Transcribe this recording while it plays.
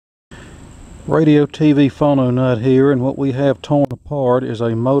Radio TV phono nut here, and what we have torn apart is a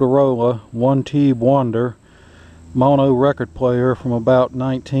Motorola one tube wonder mono record player from about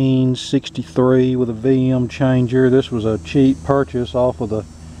 1963 with a VM changer. This was a cheap purchase off of the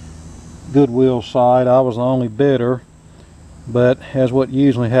Goodwill site. I was the only bidder, but as what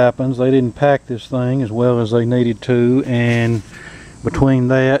usually happens, they didn't pack this thing as well as they needed to, and between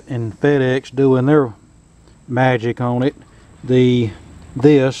that and FedEx doing their magic on it,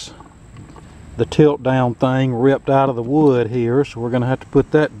 the tilt down thing ripped out of the wood here, so we're going to have to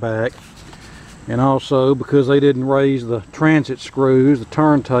put that back. And also, because they didn't raise the transit screws, the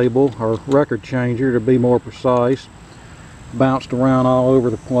turntable or record changer to be more precise, bounced around all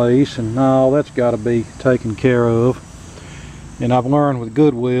over the place, and now that's got to be taken care of. And I've learned with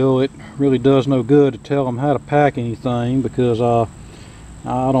Goodwill it really does no good to tell them how to pack anything, because I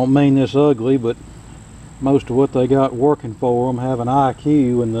don't mean this ugly, but most of what they got working for them have an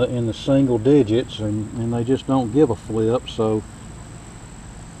IQ in the single digits, and they just don't give a flip. So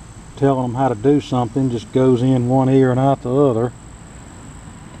telling them how to do something just goes in one ear and out the other.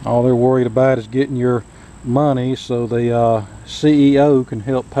 All they're worried about is getting your money so the CEO can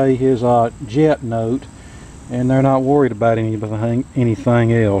help pay his jet note, and they're not worried about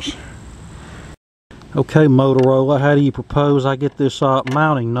anything else. Okay, Motorola, how do you propose I get this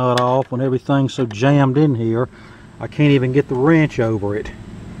mounting nut off when everything's so jammed in here I can't even get the wrench over it?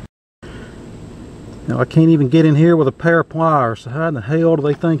 Now, I can't even get in here with a pair of pliers, so how in the hell do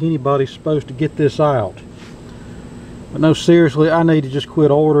they think anybody's supposed to get this out? But no, seriously, I need to just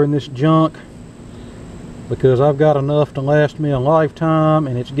quit ordering this junk, because I've got enough to last me a lifetime,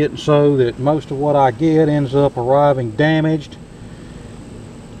 and it's getting so that most of what I get ends up arriving damaged.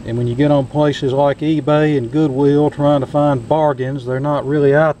 And when you get on places like eBay and Goodwill trying to find bargains, they're not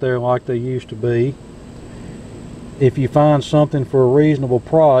really out there like they used to be. If you find something for a reasonable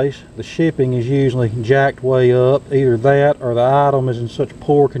price, the shipping is usually jacked way up. Either that or the item is in such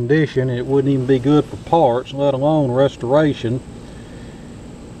poor condition it wouldn't even be good for parts, let alone restoration.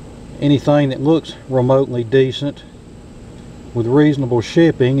 Anything that looks remotely decent with reasonable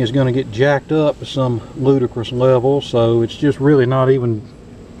shipping is going to get jacked up to some ludicrous level, so it's just really not even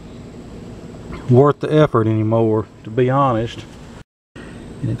worth the effort anymore, to be honest.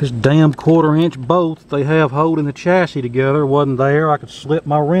 And if this damn 1/4 inch bolt they have holding the chassis together wasn't there, I could slip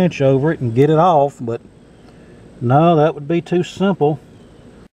my wrench over it and get it off, but no, that would be too simple.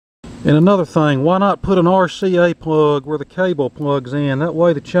 And another thing, why not put an RCA plug where the cable plugs in? That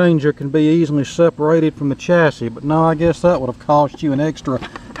way the changer can be easily separated from the chassis. But no, I guess that would have cost you an extra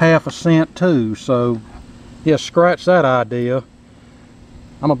 ½ cent too, so yeah, scratch that idea.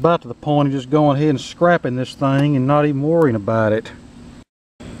 I'm about to the point of just going ahead and scrapping this thing and not even worrying about it.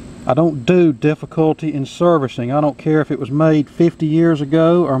 I don't do difficulty in servicing. I don't care if it was made 50 years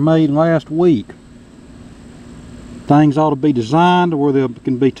ago or made last week. Things ought to be designed to where they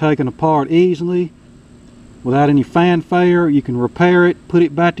can be taken apart easily without any fanfare. You can repair it, put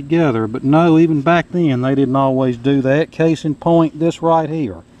it back together. But no, even back then they didn't always do that. Case in point, this right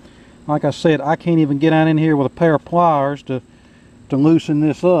here. Like I said, I can't even get down in here with a pair of pliers to loosen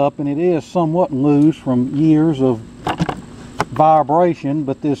this up, and it is somewhat loose from years of vibration,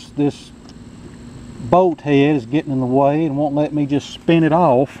 but this bolt head is getting in the way and won't let me just spin it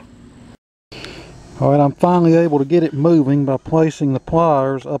off. Alright, I'm finally able to get it moving by placing the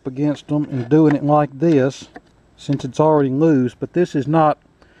pliers up against them and doing it like this, since it's already loose. But this is not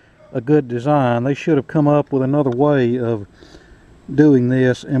a good design. They should have come up with another way of doing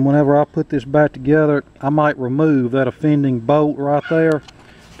this, and whenever I put this back together I might remove that offending bolt right there,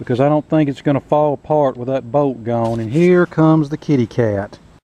 because I don't think it's going to fall apart with that bolt gone. And here comes the kitty cat.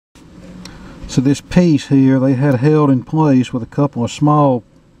 So this piece here they had held in place with a couple of small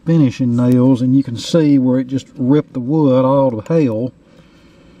finishing nails, and you can see where it just ripped the wood all to hell.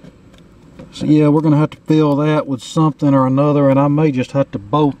 So yeah, we're going to have to fill that with something or another, and I may just have to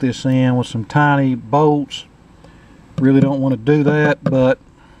bolt this in with some tiny bolts. Really don't want to do that, but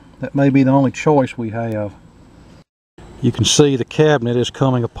that may be the only choice we have. You can see the cabinet is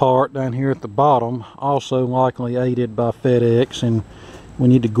coming apart down here at the bottom, also likely aided by FedEx, and we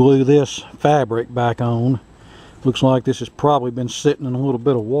need to glue this fabric back on. Looks like this has probably been sitting in a little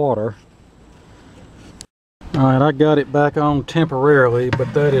bit of water. Alright, I got it back on temporarily,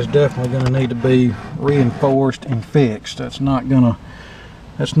 but that is definitely going to need to be reinforced and fixed. That's not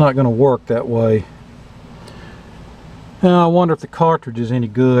gonna work that way. Now, I wonder if the cartridge is any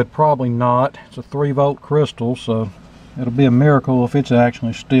good. Probably not. It's a 3-volt crystal, so it'll be a miracle if it's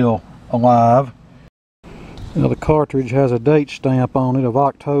actually still alive. Now, the cartridge has a date stamp on it of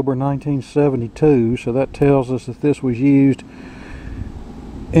October 1972, so that tells us that this was used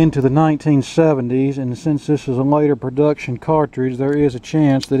into the 1970s, and since this is a later production cartridge, there is a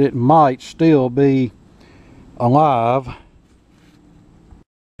chance that it might still be alive.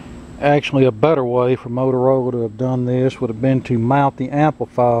 Actually, a better way for Motorola to have done this would have been to mount the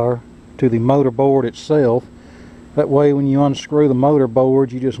amplifier to the motorboard itself. That way, when you unscrew the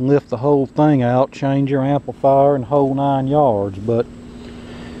motorboard, you just lift the whole thing out, change your amplifier, and whole 9 yards. But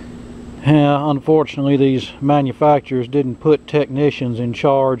unfortunately, these manufacturers didn't put technicians in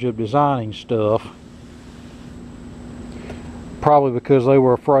charge of designing stuff. Probably because they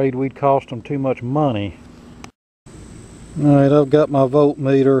were afraid we'd cost them too much money. Alright, I've got my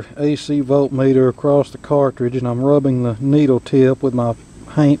voltmeter, AC voltmeter across the cartridge, and I'm rubbing the needle tip with my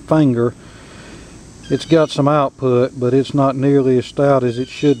finger. It's got some output, but it's not nearly as stout as it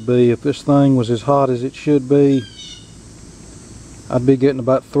should be. If this thing was as hot as it should be, I'd be getting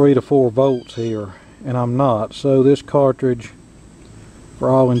about 3 to 4 volts here, and I'm not. So this cartridge, for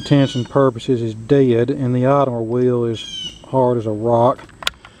all intents and purposes, is dead, and the idler wheel is hard as a rock.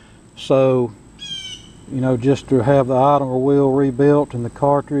 So, you know, just to have the idler wheel rebuilt and the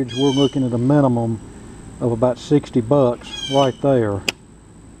cartridge, we're looking at a minimum of about 60 bucks right there.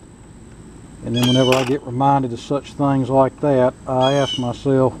 And then whenever I get reminded of such things like that, I ask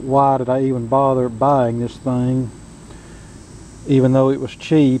myself, why did I even bother buying this thing? Even though it was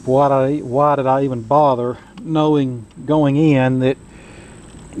cheap, why did I even bother, knowing going in that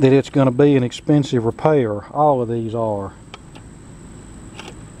it's going to be an expensive repair? All of these are.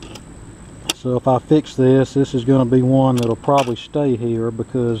 So if I fix this, this is going to be one that'll probably stay here,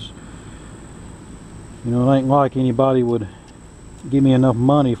 because, you know, it ain't like anybody would give me enough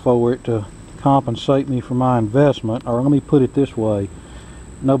money for it to compensate me for my investment. Or let me put it this way,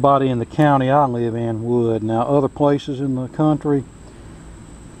 nobody in the county I live in would. Now, other places in the country,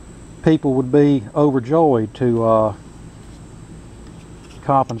 people would be overjoyed to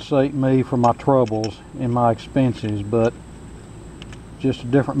compensate me for my troubles and my expenses, but just a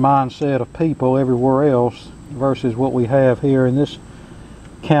different mindset of people everywhere else versus what we have here in this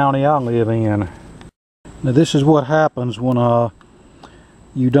county I live in. Now, this is what happens when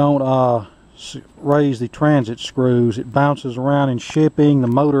you don't raise the transit screws. It bounces around in shipping. The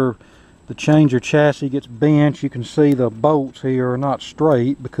motor, the changer chassis gets bent. You can see the bolts here are not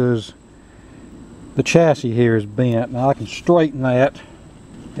straight because the chassis here is bent. Now I can straighten that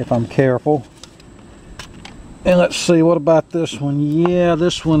if I'm careful. And let's see, what about this one? Yeah,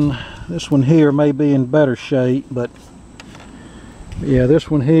 this one here may be in better shape, but yeah, this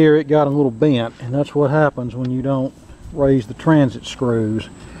one here, it got a little bent, and that's what happens when you don't raise the transit screws.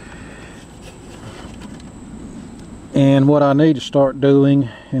 And what I need to start doing,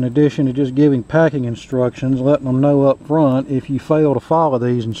 in addition to just giving packing instructions, letting them know up front, if you fail to follow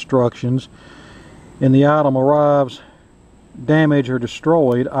these instructions and the item arrives damaged or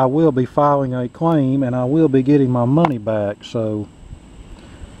destroyed, I will be filing a claim and I will be getting my money back. So,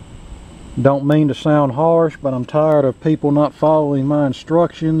 don't mean to sound harsh, but I'm tired of people not following my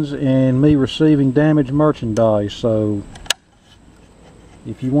instructions and me receiving damaged merchandise. So,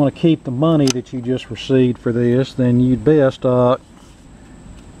 if you want to keep the money that you just received for this, then you'd best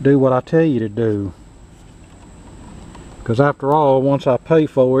do what I tell you to do. Because after all, once I pay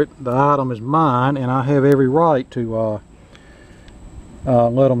for it, the item is mine, and I have every right to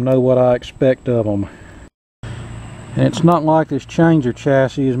let them know what I expect of them. And it's not like this changer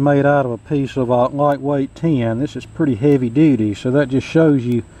chassis is made out of a piece of lightweight tin. This is pretty heavy duty, so that just shows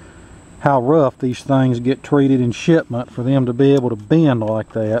you how rough these things get treated in shipment for them to be able to bend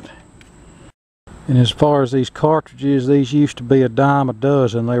like that. And as far as these cartridges, these used to be a dime a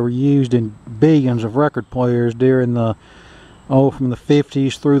dozen. They were used in billions of record players during the, from the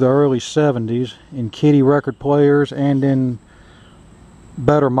 50s through the early 70s, in kiddie record players and in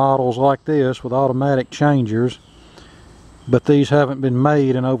better models like this with automatic changers. But these haven't been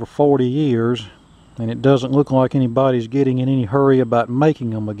made in over 40 years, and it doesn't look like anybody's getting in any hurry about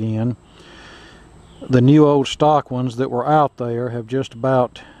making them again. The new old stock ones that were out there have just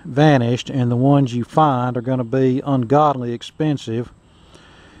about vanished, and the ones you find are going to be ungodly expensive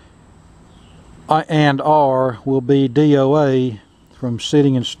and will be DOA from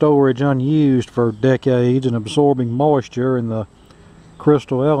sitting in storage unused for decades and absorbing moisture and the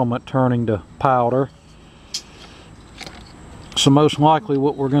crystal element turning to powder. So most likely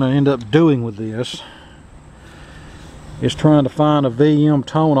what we're going to end up doing with this is trying to find a VM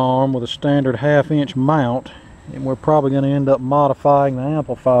tone arm with a standard 1/2 inch mount, and we're probably going to end up modifying the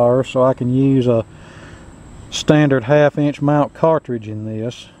amplifier so I can use a standard 1/2 inch mount cartridge in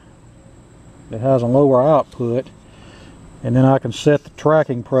this that has a lower output, and then I can set the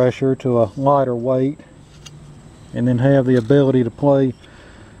tracking pressure to a lighter weight and then have the ability to play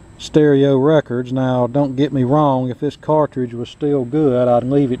stereo records. Now don't get me wrong, if this cartridge was still good, I'd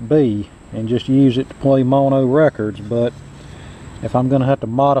leave it be and just use it to play mono records, but if I'm going to have to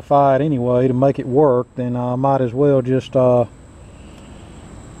modify it anyway to make it work, then I might as well just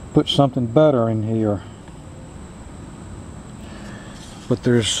put something better in here. But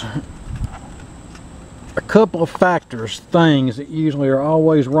there's a couple of things that usually are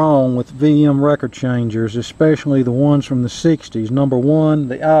always wrong with VM record changers, especially the ones from the 60s. Number one,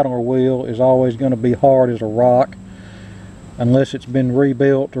 the idler wheel is always going to be hard as a rock unless it's been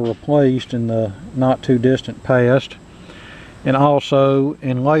rebuilt or replaced in the not too distant past. And also,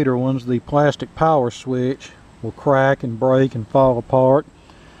 in later ones, the plastic power switch will crack and break and fall apart.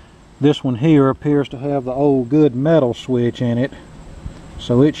 This one here appears to have the old good metal switch in it,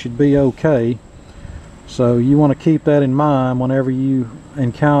 so it should be okay. So you want to keep that in mind whenever you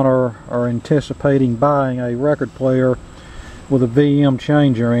encounter or anticipating buying a record player with a VM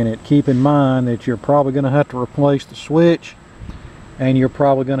changer in it. Keep in mind that you're probably going to have to replace the switch, and you're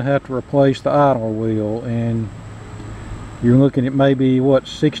probably going to have to replace the idler wheel, and you're looking at maybe what,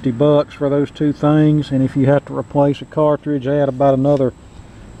 60 bucks for those two things. And if you have to replace a cartridge, add about another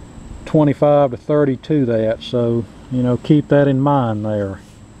 25 to 30 to that. So you know, keep that in mind there.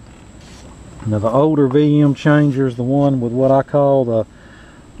 Now the older VM changers, the one with what I call the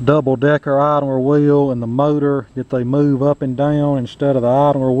double-decker idler wheel and the motor that they move up and down instead of the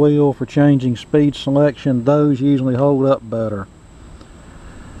idler wheel for changing speed selection, those usually hold up better.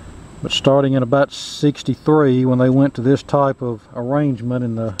 But starting in about 63, when they went to this type of arrangement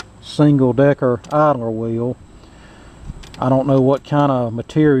in the single-decker idler wheel, I don't know what kind of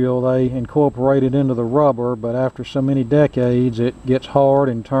material they incorporated into the rubber, but after so many decades it gets hard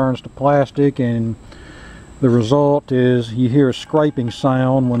and turns to plastic, and the result is you hear a scraping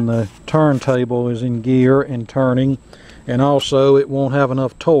sound when the turntable is in gear and turning, and also it won't have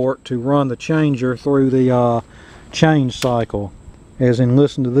enough torque to run the changer through the change cycle. As in,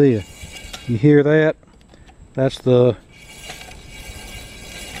 listen to this. You hear that? That's the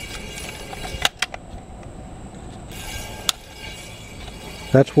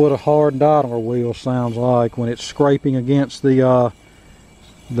That's what a hard idler wheel sounds like when it's scraping against the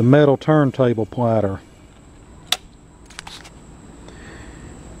metal turntable platter.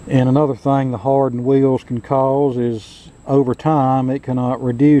 And another thing the hardened wheels can cause is, over time, it can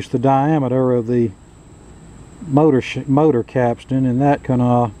reduce the diameter of the motor capstan, and that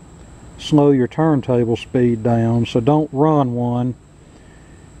can slow your turntable speed down. So don't run one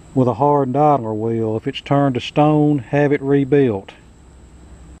with a hardened idler wheel. If it's turned to stone, have it rebuilt.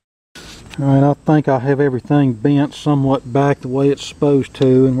 Alright, I think I have everything bent somewhat back the way it's supposed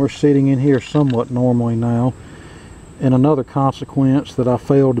to, and we're sitting in here somewhat normally now. And another consequence that I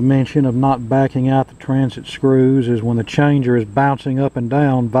failed to mention of not backing out the transit screws is when the changer is bouncing up and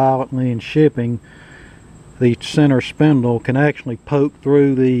down violently in shipping, the center spindle can actually poke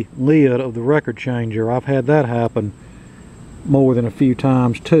through the lid of the record changer. I've had that happen more than a few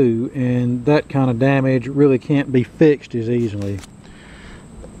times too, and that kind of damage really can't be fixed as easily.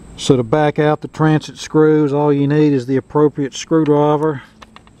 So to back out the transit screws, all you need is the appropriate screwdriver,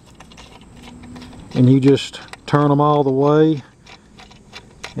 and you just turn them all the way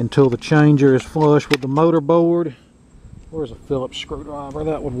until the changer is flush with the motor board. Where's a Phillips screwdriver?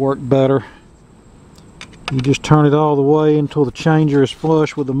 That would work better. You just turn it all the way until the changer is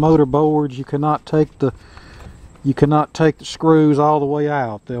flush with the motor boards. You cannot take the screws all the way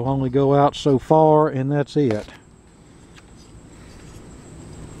out. They'll only go out so far, and that's it.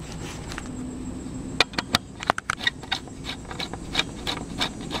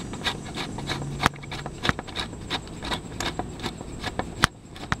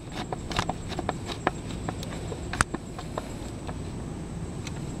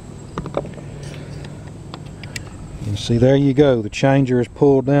 See, there you go. The changer is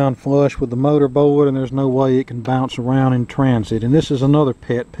pulled down flush with the motor board, and there's no way it can bounce around in transit. And this is another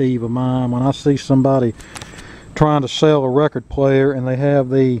pet peeve of mine. When I see somebody trying to sell a record player and they have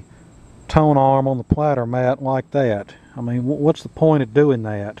the tone arm on the platter mat like that, I mean, what's the point of doing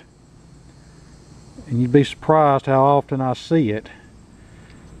that? And you'd be surprised how often I see it.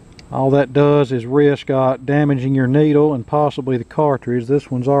 All that does is risk damaging your needle and possibly the cartridge. This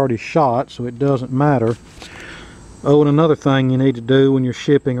one's already shot, so it doesn't matter. Oh, and another thing you need to do when you're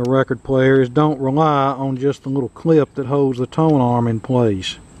shipping a record player is don't rely on just the little clip that holds the tone arm in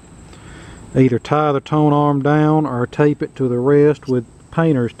place. Either tie the tone arm down or tape it to the rest with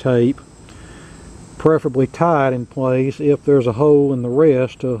painter's tape. Preferably tie it in place if there's a hole in the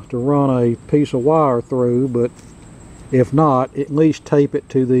rest to run a piece of wire through, but if not, at least tape it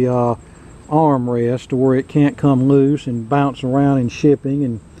to the arm rest to where it can't come loose and bounce around in shipping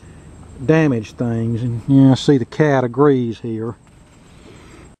and damage things. And yeah, I see the cat agrees here.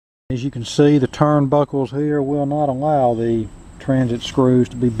 As you can see, the turnbuckles here will not allow the transit screws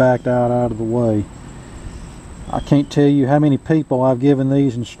to be backed out of the way. I can't tell you how many people I've given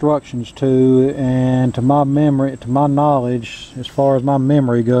these instructions to, and to my knowledge, as far as my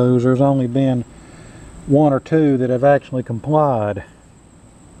memory goes, there's only been one or two that have actually complied.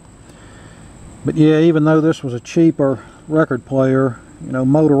 But yeah, even though this was a cheaper record player, you know,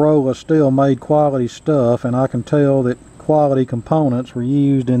 Motorola still made quality stuff, and I can tell that quality components were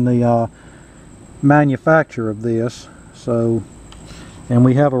used in the manufacture of this. So, and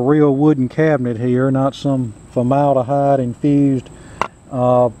we have a real wooden cabinet here, not some formaldehyde infused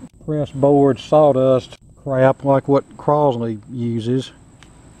press board sawdust crap like what Crosley uses.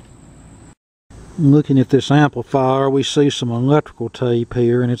 Looking at this amplifier, we see some electrical tape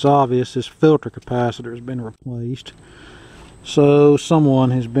here, and it's obvious this filter capacitor has been replaced. So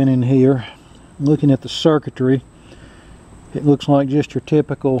someone has been in here. Looking at the circuitry, it looks like just your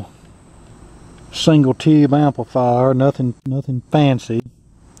typical single tube amplifier, nothing fancy.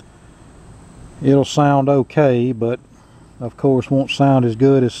 It'll sound okay, but of course won't sound as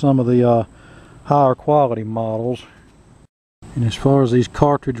good as some of the higher quality models. And as far as these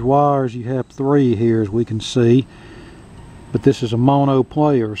cartridge wires, you have 3 here, as we can see, but this is a mono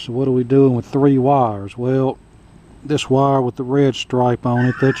player, so what are we doing with 3 wires? Well, this wire with the red stripe on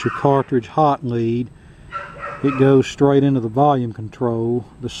it, that's your cartridge hot lead. It goes straight into the volume control.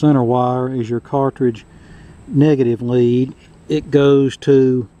 The center wire is your cartridge negative lead. It goes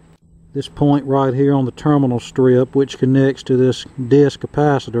to this point right here on the terminal strip, which connects to this disc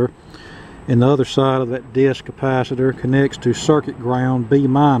capacitor, and the other side of that disc capacitor connects to circuit ground B-,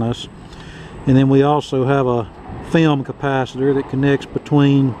 and then we also have a film capacitor that connects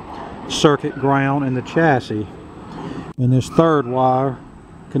between circuit ground and the chassis, and this third wire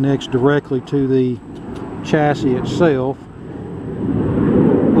connects directly to the chassis itself,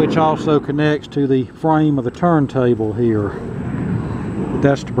 which also connects to the frame of the turntable here.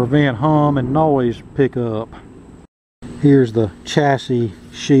 That's to prevent hum and noise pickup. Here's the chassis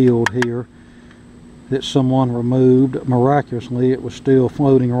shield here that someone removed. Miraculously, it was still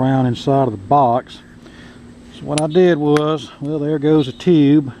floating around inside of the box. So what I did was, well, there goes a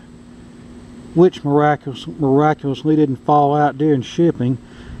tube, which miraculously didn't fall out during shipping.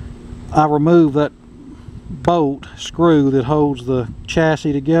 I removed that bolt screw that holds the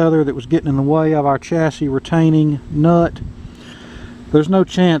chassis together that was getting in the way of our chassis retaining nut. There's no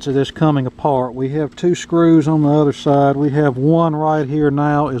chance of this coming apart. We have 2 screws on the other side. We have one right here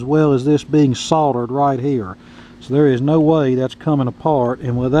now, as well as this being soldered right here. So there is no way that's coming apart,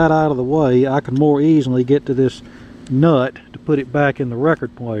 and with that out of the way, I can more easily get to this nut to put it back in the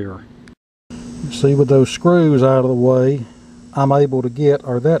record player. See, with those screws out of the way, I'm able to get,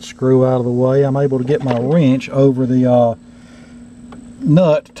 or that screw out of the way, I'm able to get my wrench over the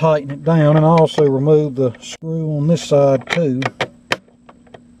nut to tighten it down, and I also remove the screw on this side too.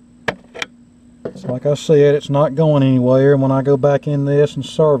 So like I said, it's not going anywhere, and when I go back in this and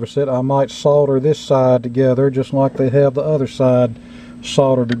service it, I might solder this side together just like they have the other side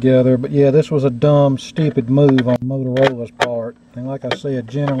soldered together. But yeah, this was a dumb, stupid move on Motorola's part, and like I said,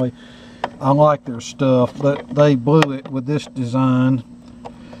 generally I like their stuff, but they blew it with this design.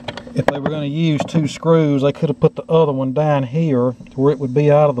 If they were going to use 2 screws, they could have put the other one down here to where it would be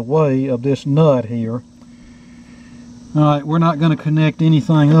out of the way of this nut here. Alright, we're not going to connect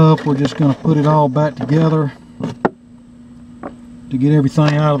anything up, we're just going to put it all back together to get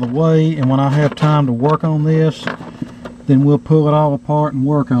everything out of the way, and when I have time to work on this, then we'll pull it all apart and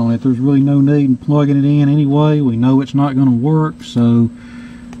work on it. There's really no need in plugging it in anyway. We know it's not going to work, so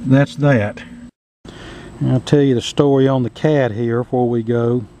that's that. And I'll tell you the story on the cat here before we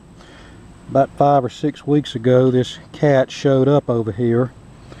go. About 5 or 6 weeks ago, this cat showed up over here,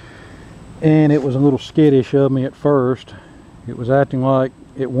 and it was a little skittish of me at first. It was acting like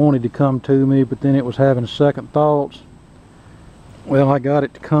it wanted to come to me, but then it was having second thoughts. Well, I got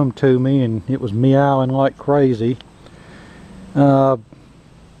it to come to me, and it was meowing like crazy.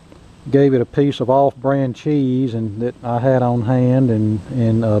 Gave it a piece of off-brand cheese and that I had on hand,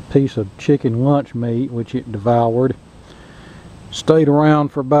 and a piece of chicken lunch meat, which it devoured. Stayed around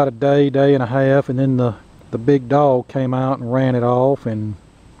for about a day and a half, and then the big dog came out and ran it off, and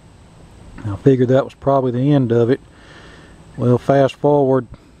I figured that was probably the end of it. Well, fast forward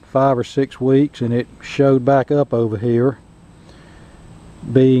 5 or 6 weeks, and it showed back up over here,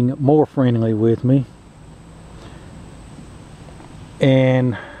 being more friendly with me.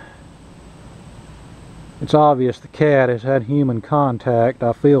 And it's obvious the cat has had human contact.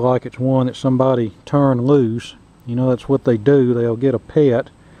 I feel like it's one that somebody turned loose. You know, that's what they do. They'll get a pet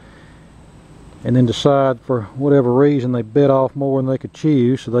and then decide for whatever reason they bit off more than they could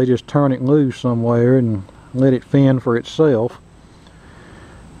chew, so they just turn it loose somewhere and let it fend for itself.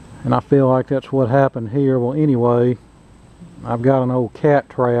 And I feel like that's what happened here. Well, anyway, I've got an old cat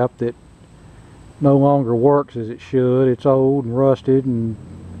trap that no longer works as it should. It's old and rusted and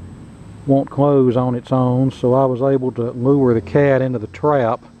won't close on its own, so I was able to lure the cat into the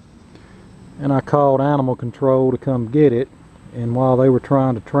trap, and I called animal control to come get it. And while they were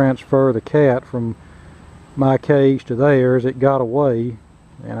trying to transfer the cat from my cage to theirs, it got away.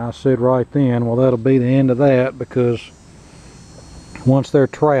 And I said right then, well, that'll be the end of that, because once they're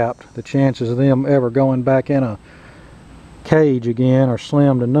trapped, the chances of them ever going back in a cage again are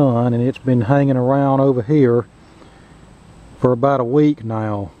slim to none. And it's been hanging around over here for about a week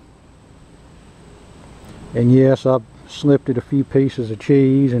now. And yes, I've slipped it a few pieces of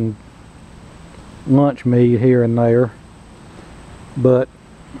cheese and lunch meat here and there. But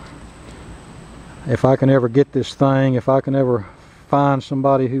if I can ever get this thing, if I can ever find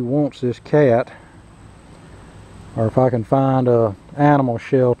somebody who wants this cat, or if I can find a animal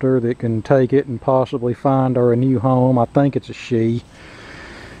shelter that can take it and possibly find her a new home, I think it's a she,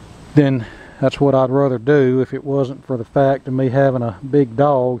 then that's what I'd rather do. If it wasn't for the fact of me having a big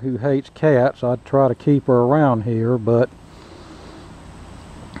dog who hates cats, I'd try to keep her around here. But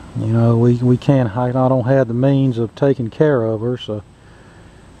you know, we can't. I don't have the means of taking care of her, so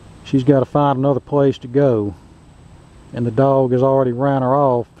she's got to find another place to go. And the dog has already ran her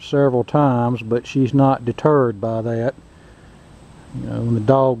off several times, but she's not deterred by that. You know, when the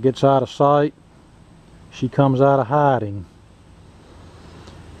dog gets out of sight, she comes out of hiding.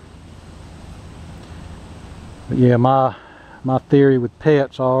 But yeah, my theory with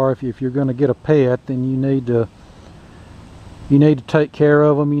pets are, if you're going to get a pet, then you need to take care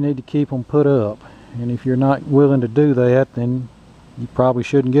of them. You need to keep them put up. And if you're not willing to do that, then you probably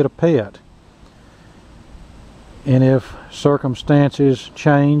shouldn't get a pet. And if circumstances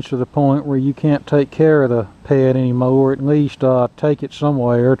change to the point where you can't take care of the pet anymore, at least take it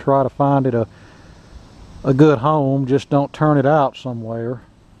somewhere. Try to find it a good home. Just don't turn it out somewhere.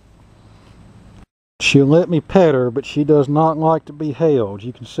 She'll let me pet her, but she does not like to be held.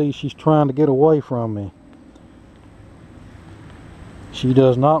 You can see she's trying to get away from me. She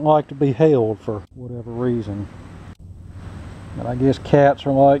does not like to be held for whatever reason. But I guess cats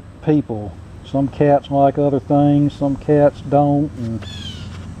are like people. Some cats like other things, some cats don't. And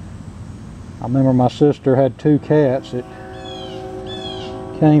I remember my sister had 2 cats that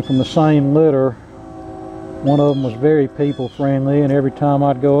came from the same litter. One of them was very people friendly, and every time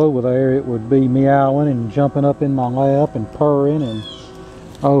I'd go over there it would be meowing and jumping up in my lap and purring. And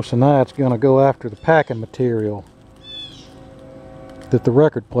oh, so now it's going to go after the packing material that the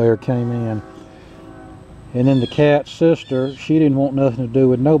record player came in. And then the cat's sister, she didn't want nothing to do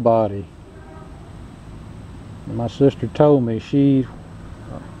with nobody. And my sister told me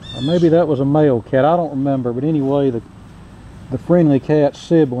or maybe that was a male cat, I don't remember, but anyway, the friendly cat's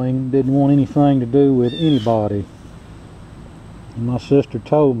sibling didn't want anything to do with anybody. And my sister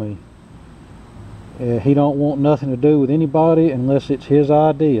told me, he don't want nothing to do with anybody unless it's his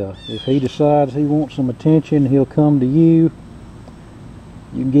idea. If he decides he wants some attention, he'll come to you.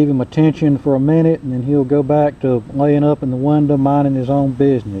 You can give him attention for a minute, and then he'll go back to laying up in the window minding his own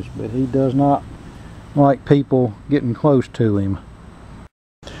business. But he does not like people getting close to him.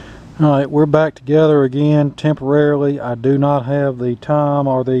 Alright, we're back together again temporarily. I do not have the time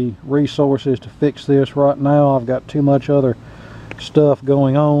or the resources to fix this right now. I've got too much other stuff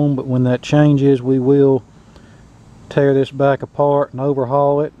going on, but when that changes, we will tear this back apart and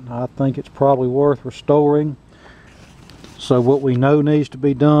overhaul it. I think it's probably worth restoring. So what we know needs to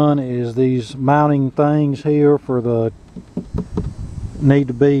be done is these mounting things here need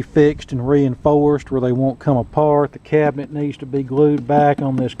to be fixed and reinforced where they won't come apart. The cabinet needs to be glued back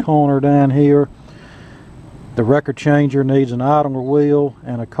on this corner down here. The record changer needs an idler wheel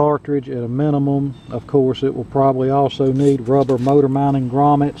and a cartridge at a minimum. Of course, it will probably also need rubber motor mounting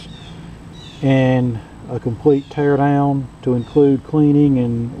grommets and a complete tear down to include cleaning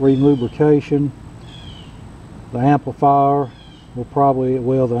and re-lubrication. The amplifier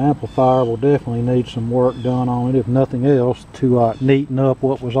will the amplifier will definitely need some work done on it, if nothing else, to neaten up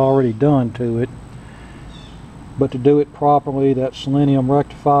what was already done to it. But to do it properly, that selenium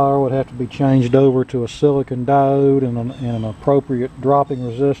rectifier would have to be changed over to a silicon diode and an appropriate dropping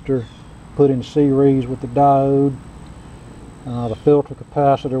resistor put in series with the diode. The filter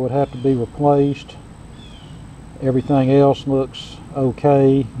capacitor would have to be replaced. Everything else looks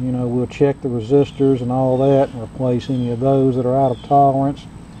okay. You know, we'll check the resistors and all that and replace any of those that are out of tolerance.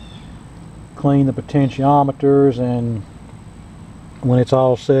 Clean the potentiometers and when it's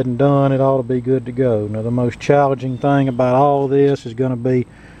all said and done, it ought to be good to go. Now, the most challenging thing about all this is going to be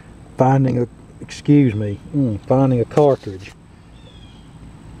finding a finding a cartridge.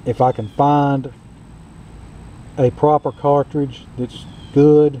 If I can find a proper cartridge that's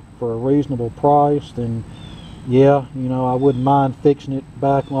good for a reasonable price, then yeah, you know, I wouldn't mind fixing it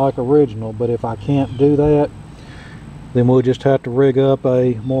back like original. But if I can't do that, then we'll just have to rig up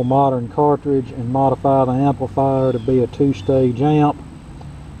a more modern cartridge and modify the amplifier to be a 2-stage amp,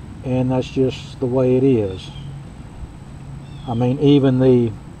 and that's just the way it is. I mean, even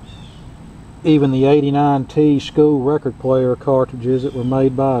the 89T school record player cartridges that were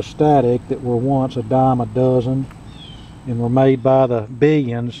made by Static, that were once a dime a dozen and were made by the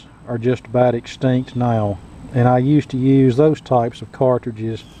Billions, are just about extinct now. And I used to use those types of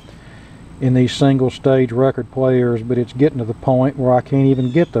cartridges in these single stage record players, but it's getting to the point where I can't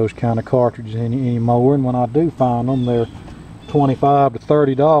even get those kind of cartridges anymore, and when I do find them, they're $25 to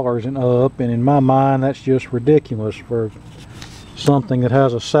 $30 and up, and in my mind that's just ridiculous for something that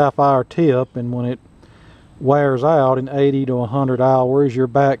has a sapphire tip, and when it wears out in 80 to 100 hours, you're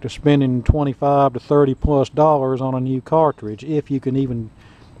back to spending $25 to $30 plus on a new cartridge, if you can even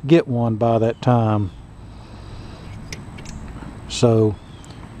get one by that time. So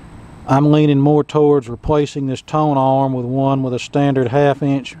I'm leaning more towards replacing this tone arm with one with a standard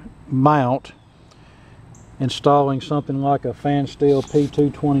 1/2-inch mount, installing something like a Fansteel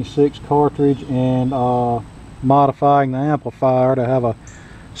P226 cartridge, and modifying the amplifier to have a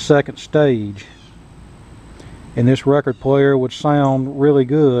second stage. And this record player would sound really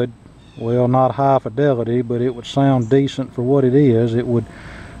good. Well, not high fidelity, but it would sound decent for what it is. It would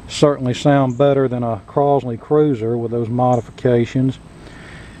certainly sound better than a Crosley Cruiser with those modifications.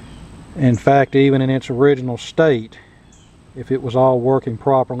 In fact, even in its original state, if it was all working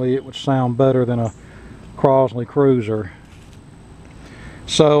properly, it would sound better than a Crosley Cruiser.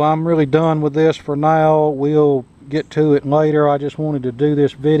 So I'm really done with this for now. We'll get to it later. I just wanted to do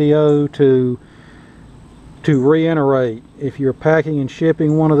this video to reiterate, if you're packing and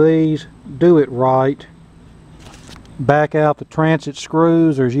shipping one of these, do it right. Back out the transit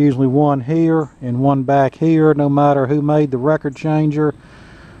screws. There's usually one here and one back here, no matter who made the record changer.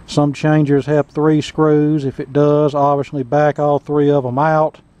 Some changers have 3 screws. If it does, obviously back all 3 of them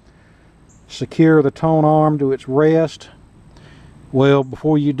out. Secure the tone arm to its rest. Well,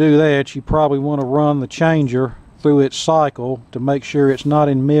 before you do that, you probably want to run the changer through its cycle to make sure it's not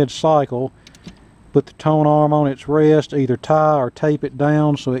in mid-cycle. Put the tone arm on its rest, either tie or tape it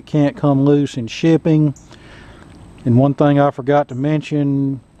down so it can't come loose in shipping. And one thing I forgot to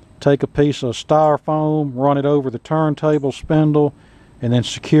mention, take a piece of styrofoam, run it over the turntable spindle, and then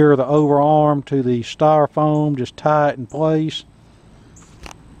secure the overarm to the styrofoam. Just tie it in place,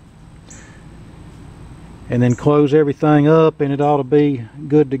 and then close everything up, and it ought to be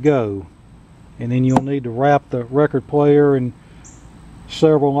good to go. And then you'll need to wrap the record player in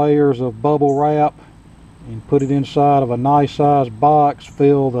several layers of bubble wrap and put it inside of a nice sized box.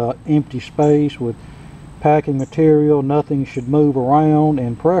 Fill the empty space with packing material. Nothing should move around,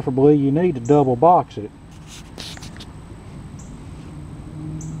 and preferably you need to double box it.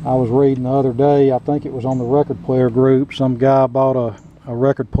 I was reading the other day, I think it was on the record player group, some guy bought a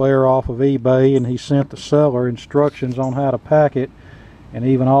record player off of eBay, and he sent the seller instructions on how to pack it, and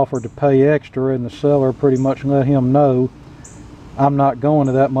even offered to pay extra, and the seller pretty much let him know, I'm not going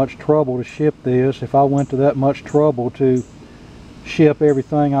to that much trouble to ship this. If I went to that much trouble to ship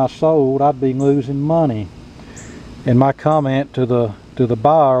everything I sold, I'd be losing money. And my comment to the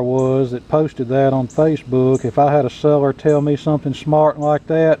buyer was, that posted that on Facebook, if I had a seller tell me something smart like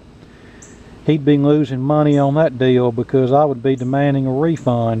that, he'd be losing money on that deal, because I would be demanding a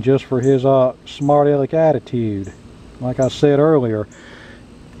refund just for his smart aleck attitude. Like I said earlier,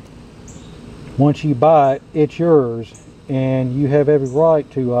 once you buy it, it's yours, and you have every right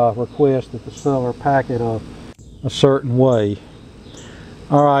to request that the seller pack it a certain way.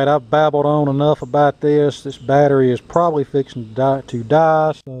 Alright, I've babbled on enough about this. This battery is probably fixing to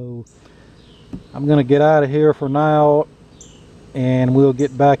die, so I'm going to get out of here for now, and we'll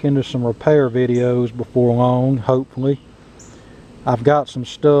get back into some repair videos before long, hopefully. I've got some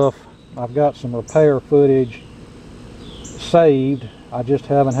stuff, I've got some repair footage saved. I just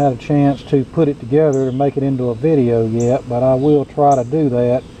haven't had a chance to put it together to make it into a video yet, but I will try to do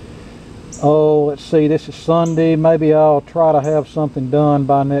that. Oh, let's see, this is Sunday. Maybe I'll try to have something done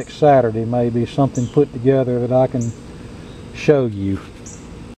by next Saturday. Maybe something put together that I can show you.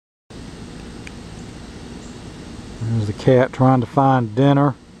 There's the cat trying to find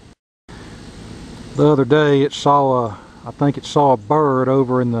dinner. The other day it saw I think it saw a bird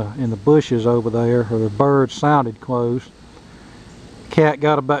over in the bushes over there, or the bird sounded close. cat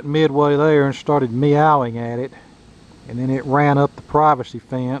got about midway there and started meowing at it, and then it ran up the privacy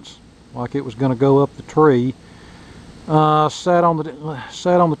fence like it was going to go up the tree. Sat on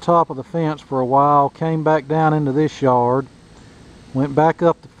the top of the fence for a while, came back down into this yard, went back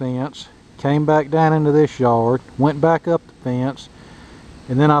up the fence, came back down into this yard, went back up the fence,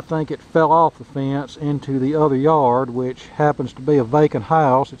 and then I think it fell off the fence into the other yard, which happens to be a vacant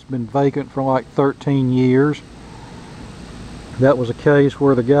house. It's been vacant for like 13 years. That was a case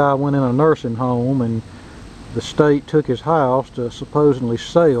where the guy went in a nursing home and the state took his house to supposedly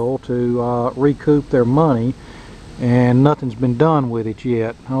sell to recoup their money, and nothing's been done with it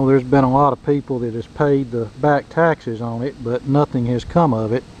yet. Oh, there's been a lot of people that has paid the back taxes on it, but nothing has come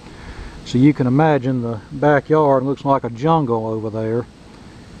of it. So you can imagine the backyard looks like a jungle over there.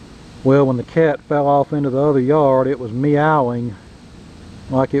 Well, when the cat fell off into the other yard, it was meowing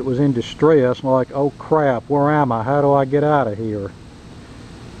like it was in distress, like, oh crap, where am I? How do I get out of here?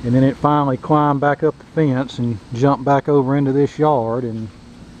 And then it finally climbed back up the fence and jumped back over into this yard, and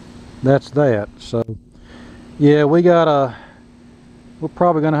that's that. So yeah, we're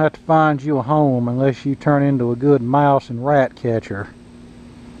probably gonna have to find you a home unless you turn into a good mouse and rat catcher.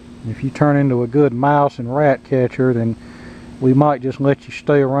 If you turn into a good mouse and rat catcher, then we might just let you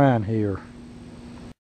stay around here.